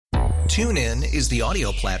TuneIn is the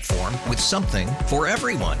audio platform with something for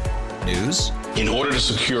everyone. News. In order to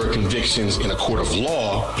secure convictions in a court of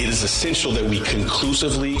law, it is essential that we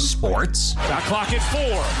conclusively. Sports. Shot clock at 4.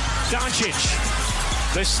 Doncic.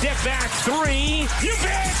 The step back 3. You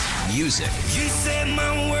bet. Music. You set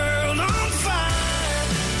my world on fire.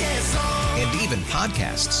 Yes, and even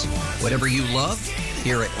podcasts. Whatever you love,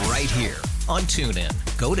 hear it right here on TuneIn.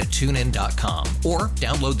 Go to TuneIn.com or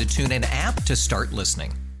download the TuneIn app to start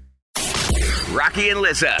listening. Rocky and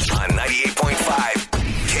Lissa on 98.5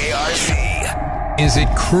 KRC. Is it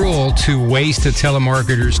cruel to waste a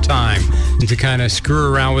telemarketer's time and to kind of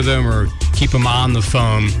screw around with them or keep them on the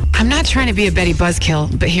phone? I'm not trying to be a Betty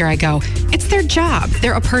Buzzkill, but here I go. It's their job.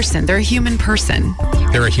 They're a person. They're a human person.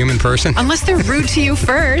 They're a human person? Unless they're rude to you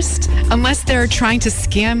first. Unless they're trying to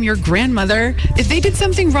scam your grandmother. If they did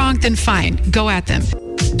something wrong, then fine. Go at them.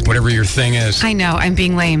 Whatever your thing is. I know, I'm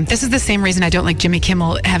being lame. This is the same reason I don't like Jimmy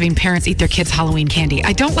Kimmel having parents eat their kids' Halloween candy.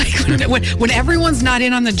 I don't like when everyone's not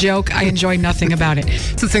in on the joke. I enjoy nothing about it.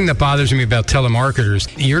 It's the thing that bothers me about telemarketers.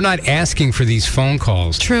 You're not asking for these phone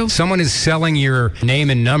calls. True. Someone is selling your name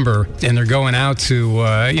and number, and they're going out to,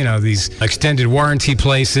 these extended warranty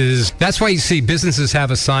places. That's why you see businesses have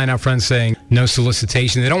a sign out front saying no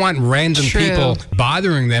solicitation. They don't want random people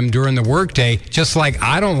bothering them during the workday, just like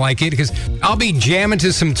I don't like it, because I'll be jamming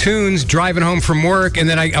to some tunes driving home from work, and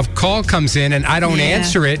then a call comes in and I don't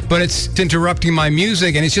answer it, but it's interrupting my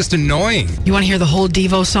music, and it's just annoying. You want to hear the whole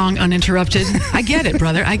Devo song uninterrupted? I get it,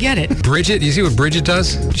 brother. I get it. Bridget, you see what Bridget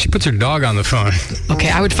does? She puts her dog on the phone. Okay,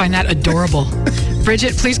 I would find that adorable.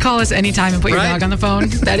 Bridget, please call us anytime and put your dog on the phone.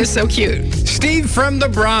 That is so cute. Steve from the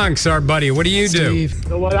Bronx, our buddy. What do you do?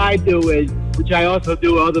 So what I do is, which I also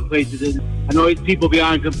do other places, is annoys people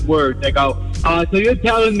beyond words. They go, so you're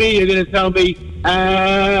telling me you're going to tell me, and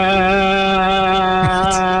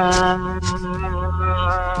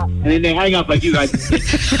then they hang up like you guys.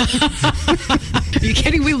 Are you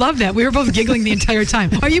kidding? We love that. We were both giggling the entire time.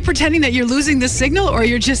 Are you pretending that you're losing the signal, or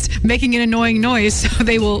you're just making an annoying noise so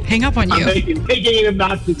they will hang up on you? I'm making an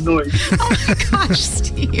obnoxious noise. Oh my gosh,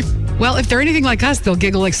 Steve. Well, if they're anything like us, they'll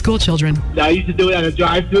giggle like school children. I used to do it at a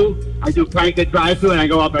drive-thru. I do prank at drive-thru, and I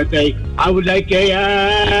go up and say, I would like a...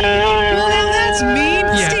 Well, that's mean,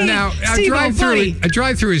 Yeah, Steve. now, Steve, a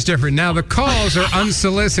drive-thru is different. Now, the calls are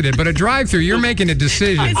unsolicited, but a drive-thru, you're making a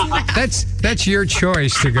decision. That's your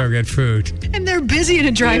choice to go get food. And they're busy in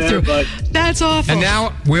a drive-thru. Yeah, That's awful. And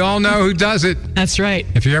now, we all know who does it. That's right.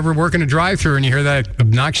 If you ever work in a drive-thru and you hear that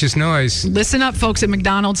obnoxious noise, Listen up, folks at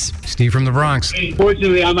McDonald's. Steve from the Bronx.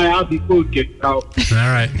 Fortunately, I'm a healthy food kid, so All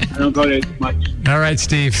right. I don't go there much. All right,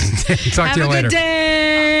 Steve. Talk to you Have a later. good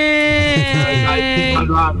day. All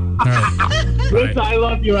right. Bruce, I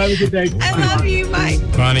love you. Have a good day. I love you, Mike.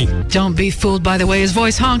 Funny. Don't be fooled by the way his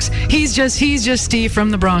voice honks. He's just Steve from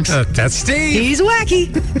the Bronx. That's Steve. He's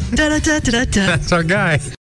wacky. Da da da da da. That's our guy.